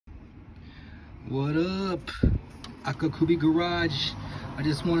What up, Akakubi Garage? I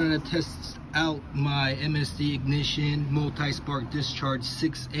just wanted to test out my MSD ignition multi-spark discharge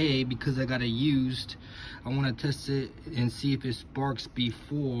 6A because I got it used. I want to test it and see if it sparks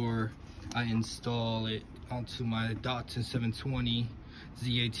before I install it onto my Datsun 720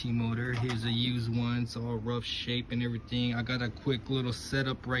 ZAT motor. Here's a used one. It's all rough shape and everything. I got a quick little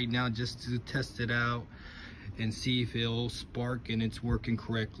setup right now just to test it out and see if it'll spark and it's working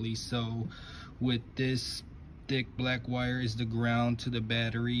correctly. So with this thick black wire is the ground to the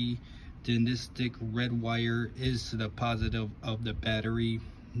battery, then this thick red wire is to the positive of the battery.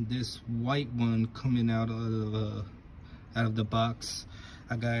 This white one coming out of the box,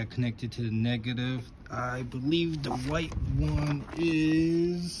 I got it connected to the negative. I believe the white one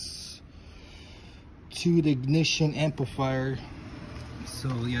is to the ignition amplifier, so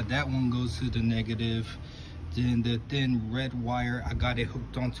yeah, that one goes to the negative. Then the thin red wire, I got it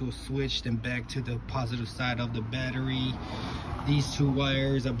hooked onto a switch, then back to the positive side of the battery. These two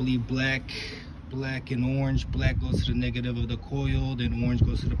wires, I believe black and orange. Black goes to the negative of the coil, then orange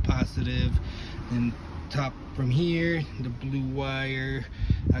goes to the positive. Then top from here, the blue wire,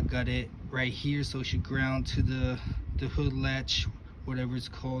 I got it right here, so it should ground to the hood latch, whatever it's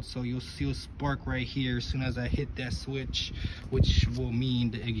called. So you'll see a spark right here as soon as I hit that switch, which will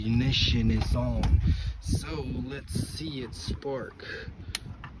mean the ignition is on. So let's see it spark.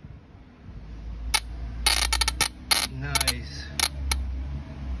 Nice.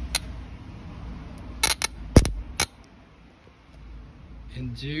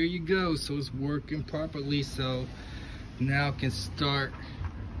 And there you go. So it's working properly. So now I can start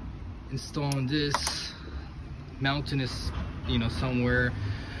installing this, mounting this, somewhere.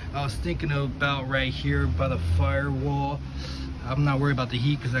 I was thinking about right here by the firewall. I'm not worried about the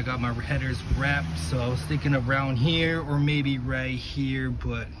heat because I got my headers wrapped, so I was thinking around here or maybe right here,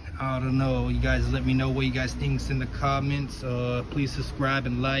 but I don't know. You guys let me know what you guys think in the comments. Please subscribe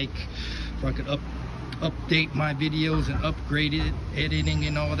and like so I could update my videos and upgrade it, editing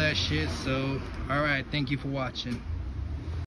and all that shit. So all right, thank you for watching.